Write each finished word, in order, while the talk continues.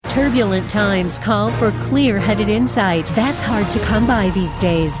Turbulent times call for clear-headed insight. That's hard to come by these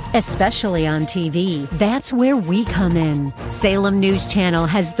days, especially on TV. That's where we come in. Salem News Channel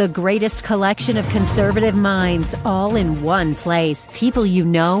has the greatest collection of conservative minds all in one place. People you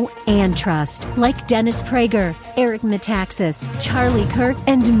know and trust, like Dennis Prager, Eric Metaxas, Charlie Kirk,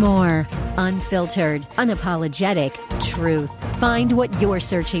 and more. Unfiltered, unapologetic truth. Find what you're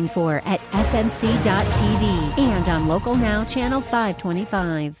searching for at snc.tv and on Local Now, Channel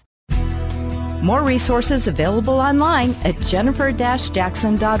 525. More resources available online at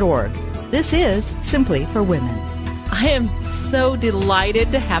jennifer-jackson.org. This is Simply for Women. I am so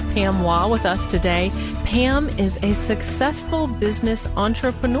delighted to have Pam Waugh with us today. Pam is a successful business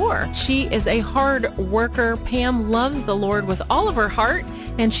entrepreneur. She is a hard worker. Pam loves the Lord with all of her heart,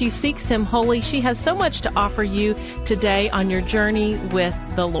 and she seeks Him wholly. She has so much to offer you today on your journey with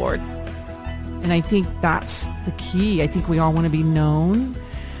the Lord. And I think that's the key. I think we all want to be known.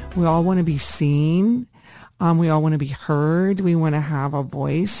 We all want to be seen. We all want to be heard. We want to have a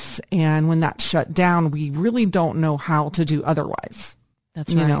voice. And when that's shut down, we really don't know how to do otherwise.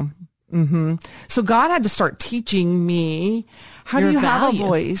 That's right. You know? So God had to start teaching me, how do you have a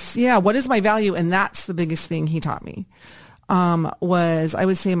voice? Yeah. What is my value? And that's the biggest thing He taught me. Was I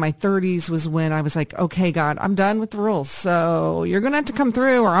would say in my 30s was when I was like, okay, God, I'm done with the rules. So you're going to have to come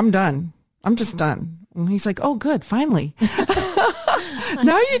through or I'm done. I'm just done. And He's like, oh, good. Finally.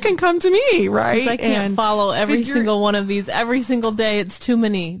 Now you can come to me, right? I can't follow every single one of these every single day. It's too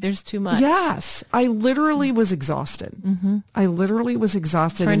many. There's too much. Yes. I literally was exhausted. I literally was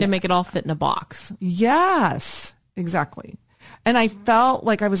exhausted. Trying to make it all fit in a box. Yes, exactly. And I felt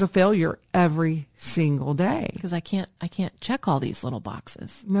like I was a failure every single day. Because I can't check all these little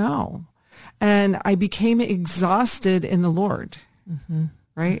boxes. No. And I became exhausted in the Lord.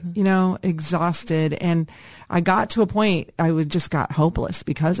 Right? You know, exhausted. And I got to a point, I just got hopeless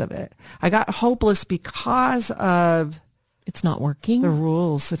because of it. I got hopeless because of it's not working. The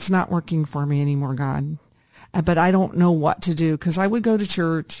rules. It's not working for me anymore, God. But I don't know what to do, because I would go to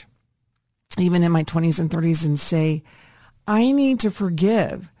church, even in my 20s and 30s, and say, I need to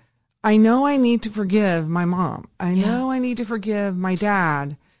forgive. I know I need to forgive my mom. I know I need to forgive my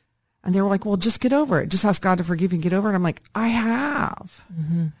dad. And they were like, well, just get over it. Just ask God to forgive you and get over it. I'm like, I have,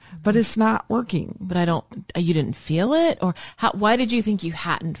 but it's not working. But you didn't feel it? Or why did you think you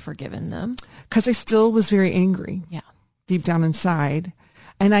hadn't forgiven them? Because I still was very angry. Yeah. Deep down inside.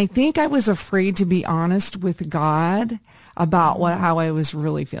 And I think I was afraid to be honest with God about how I was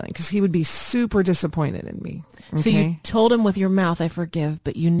really feeling, because He would be super disappointed in me. Okay? So you told Him with your mouth, I forgive,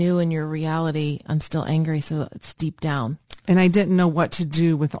 but you knew in your reality, I'm still angry. So it's deep down. And I didn't know what to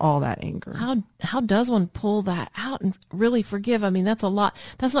do with all that anger. How does one pull that out and really forgive? I mean, that's a lot.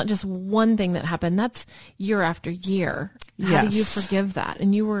 That's not just one thing that happened. That's year after year. How do you forgive that?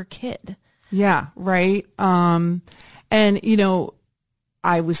 And you were a kid. Yeah, right. And, you know,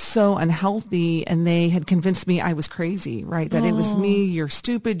 I was so unhealthy, and they had convinced me I was crazy, right? That it was me. You're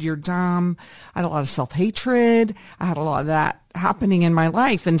stupid. You're dumb. I had a lot of self-hatred. I had a lot of that happening in my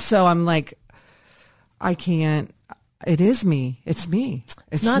life. And so I'm like, I can't. It is me. It's me.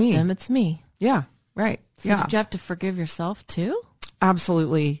 It's not me. Them. It's me. Yeah. Right. So did you have to forgive yourself too?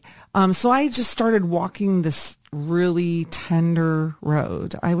 Absolutely. So I just started walking this really tender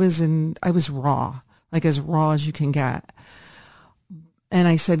road. I was raw, like as raw as you can get. And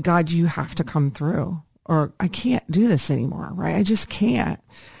I said, God, you have to come through, or I can't do this anymore. Right. I just can't.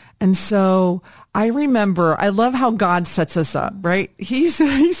 And so I remember, I love how God sets us up, right? He's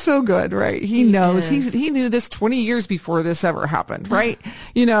so good, right? He knows. He knew this 20 years before this ever happened, right?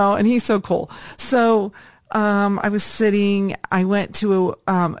 You know, and He's so cool. So I was sitting, I went to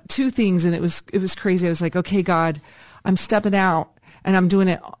two things, and it was crazy. I was like, okay, God, I'm stepping out, and I'm doing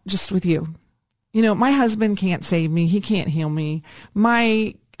it just with you. You know, my husband can't save me. He can't heal me.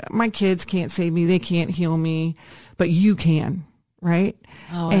 My kids can't save me. They can't heal me, but you can. Right.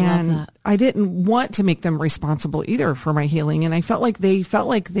 Oh, I love that. I didn't want to make them responsible either for my healing. And I felt like they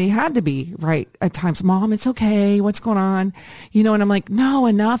had to be, right, at times. Mom, it's okay. What's going on? You know, and I'm like, no,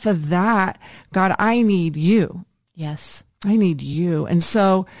 enough of that. God, I need you. Yes. I need you. And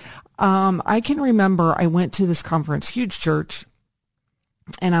so I can remember I went to this conference, huge church,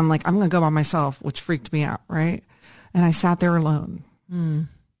 and I'm like, I'm going to go by myself, which freaked me out. Right. And I sat there alone.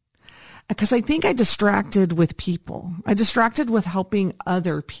 Because I think I distracted with people. I distracted with helping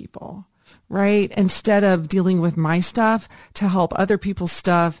other people, right? Instead of dealing with my stuff, to help other people's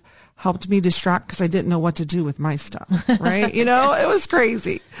stuff helped me distract, because I didn't know what to do with my stuff, right? You know, it was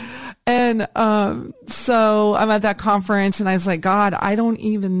crazy. And so I'm at that conference, and I was like, God, I don't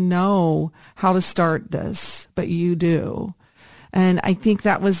even know how to start this, but you do. And I think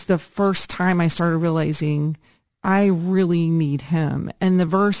that was the first time I started realizing I really need him. And the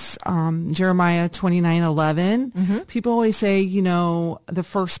verse, Jeremiah 29:11, people always say, the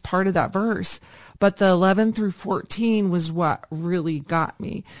first part of that verse, but the 11 through 14 was what really got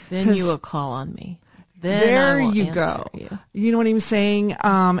me. Then you will call on me. Then there I will you answer go. You. You know what I'm saying?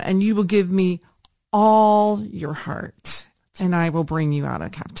 And you will give me all your heart, and I will bring you out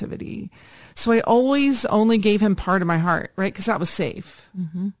of captivity. So I always only gave him part of my heart, right? Because that was safe.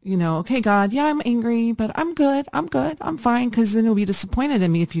 Okay, God, yeah, I'm angry, but I'm good. I'm fine. Because then you'll be disappointed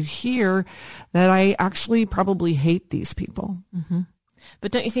in me if you hear that I actually probably hate these people.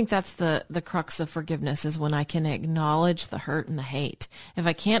 But don't you think that's the crux of forgiveness, is when I can acknowledge the hurt and the hate? If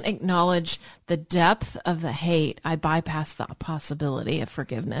I can't acknowledge the depth of the hate, I bypass the possibility of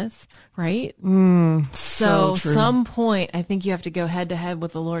forgiveness, right? So true. Some point, I think you have to go head to head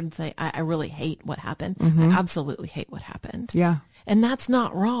with the Lord and say, I really hate what happened. I absolutely hate what happened. Yeah. And that's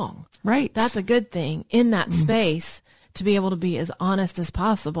not wrong. Right. That's a good thing in that space to be able to be as honest as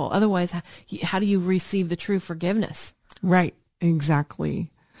possible. Otherwise, how do you receive the true forgiveness? Right.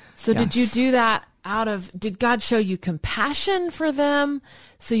 Exactly. So Did you do that did God show you compassion for them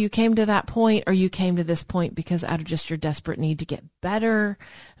so you came to that point, or you came to this point because out of just your desperate need to get better?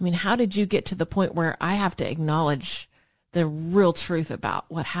 I mean, how did you get to the point where I have to acknowledge the real truth about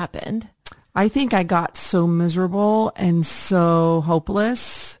what happened? I think I got so miserable and so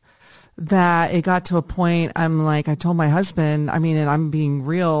hopeless that it got to a point I'm like, I told my husband, and I'm being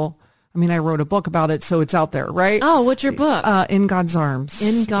real. I wrote a book about it, so it's out there, right? Oh, what's your book? In God's Arms.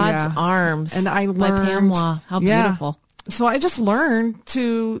 In God's Arms. And I learned. By Pamela. How beautiful. So I just learned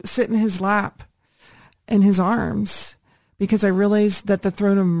to sit in his lap, in his arms, because I realized that the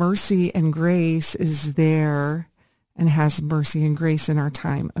throne of mercy and grace is there and has mercy and grace in our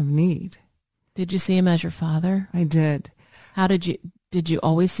time of need. Did you see him as your father? I did. Did you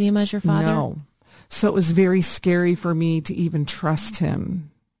always see him as your father? No. So it was very scary for me to even trust him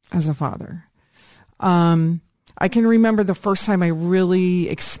as a father. I can remember the first time I really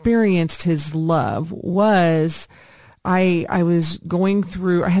experienced his love was I was going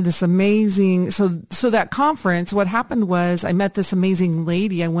through, I had this amazing, so that conference, what happened was I met this amazing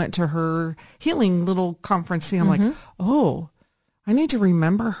lady. I went to her healing little conference thing. I'm like, oh, I need to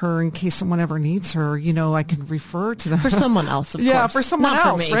remember her in case someone ever needs her. I can refer to them. For someone else, of course. Yeah, for someone Not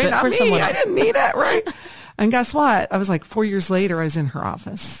else, for me, right? but Not for me. someone else. I didn't need it, right? And guess what? I was like 4 years later, I was in her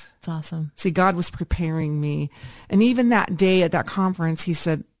office. It's awesome. See, God was preparing me. And even that day at that conference, he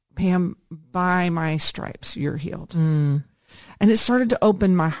said, Pam, by my stripes, you're healed. And it started to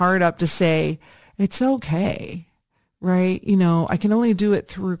open my heart up to say, it's okay, right? I can only do it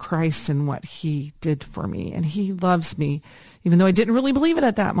through Christ and what he did for me. And he loves me, even though I didn't really believe it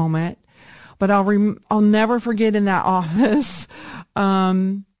at that moment. But I'll never forget in that office,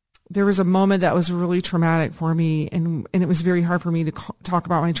 there was a moment that was really traumatic for me, and it was very hard for me to talk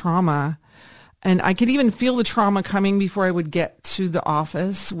about my trauma. And I could even feel the trauma coming before I would get to the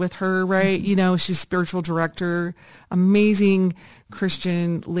office with her, right? She's spiritual director, amazing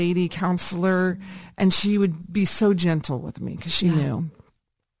Christian lady counselor, and she would be so gentle with me because she knew.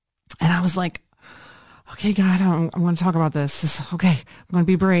 And I was like, okay, God, I'm going to talk about this. Okay, I'm going to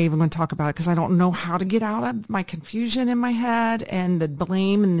be brave. I'm going to talk about it because I don't know how to get out of my confusion in my head and the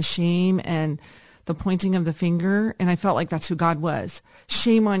blame and the shame and the pointing of the finger. And I felt like that's who God was.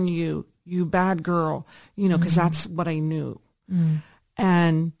 Shame on you, you bad girl, because that's what I knew.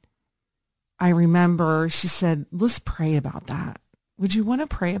 And I remember she said, let's pray about that. Would you want to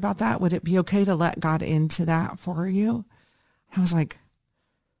pray about that? Would it be okay to let God into that for you? I was like,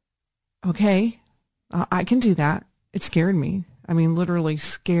 okay. I can do that. It scared me. Literally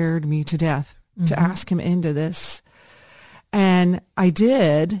scared me to death to ask him into this. And I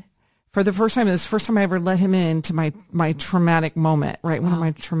did for the first time. It was the first time I ever let him into my traumatic moment, right? One of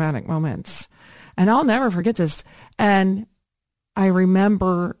my traumatic moments. And I'll never forget this. And I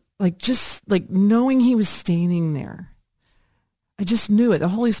remember just knowing he was standing there. I just knew it. The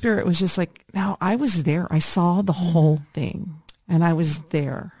Holy Spirit was just like, no, I was there. I saw the whole thing. And I was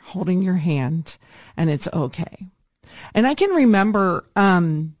there holding your hand, and it's okay. And I can remember,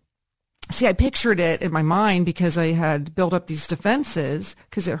 I pictured it in my mind because I had built up these defenses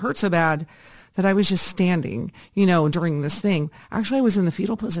because it hurt so bad that I was just standing, during this thing. Actually, I was in the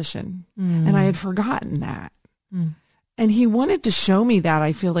fetal position, and I had forgotten that. And he wanted to show me that,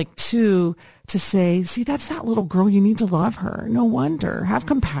 I feel like, too, to say, see, that's that little girl. You need to love her. No wonder. Have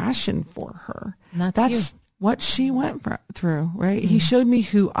compassion for her. And that's what she went through, right? He showed me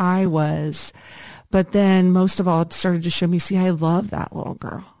who I was. But then most of all, it started to show me, see, I love that little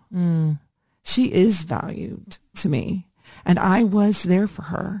girl. She is valued to me. And I was there for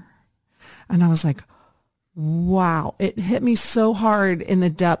her. And I was like, wow, it hit me so hard in the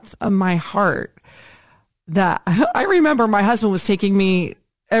depth of my heart that I remember my husband was taking me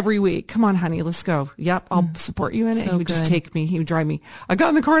every week. Come on, honey, let's go. Yep, I'll support you in it. So he would just take me. He would drive me. I got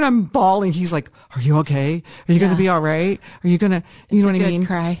in the car and I'm bawling. He's like, are you okay? Are you going to be all right? Are you going to, you know what I mean?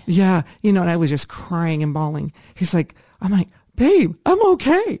 Cry. Yeah. You know, and I was just crying and bawling. He's like, I'm like, babe, I'm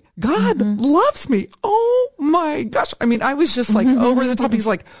okay. God loves me. Oh my gosh. I mean, I was just like over the top. He's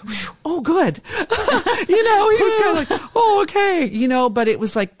like, oh, good. You know, he was kind of like, oh, okay. You know, but it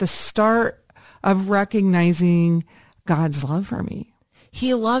was like the start of recognizing God's love for me.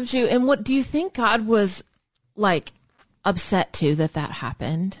 He loved you. And what do you think God was like upset too that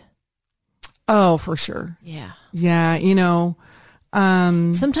happened? Oh, for sure. Yeah. Yeah. You know,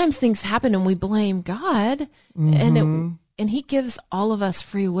 sometimes things happen and we blame God and he gives all of us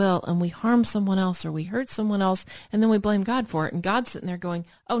free will and we harm someone else or we hurt someone else and then we blame God for it. And God's sitting there going,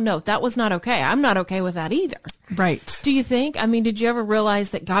 oh no, that was not okay. I'm not okay with that either. Right. Do you think, I mean, did you ever realize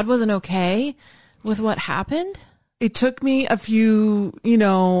that God wasn't okay with what happened? It took me a few, you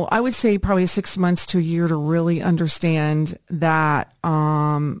know, I would say probably 6 months to a year to really understand that,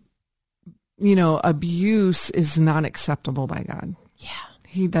 you know, abuse is not acceptable by God. Yeah.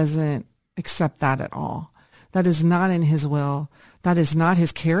 He doesn't accept that at all. That is not in his will. That is not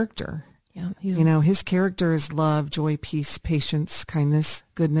his character. Yeah. You know, his character is love, joy, peace, patience, kindness,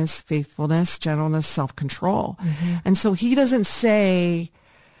 goodness, faithfulness, gentleness, self-control. And so he doesn't say,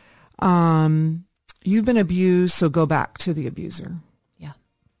 you've been abused, so go back to the abuser. Yeah.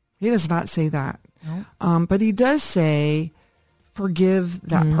 He does not say that. No. But he does say, forgive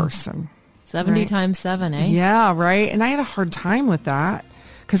that person. 70 times 7, eh? Yeah, right. And I had a hard time with that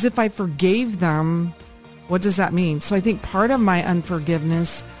because if I forgave them, what does that mean? So I think part of my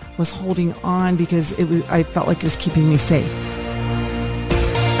unforgiveness was holding on because I felt like it was keeping me safe.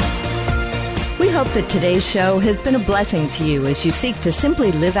 We hope that today's show has been a blessing to you as you seek to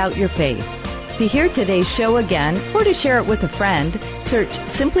simply live out your faith. To hear today's show again or to share it with a friend, search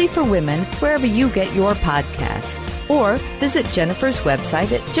Simply for Women wherever you get your podcasts. Or visit Jennifer's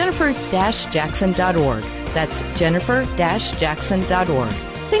website at jennifer-jackson.org. That's jennifer-jackson.org.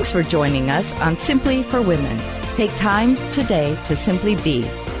 Thanks for joining us on Simply for Women. Take time today to simply be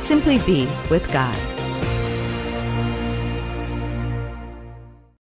with God.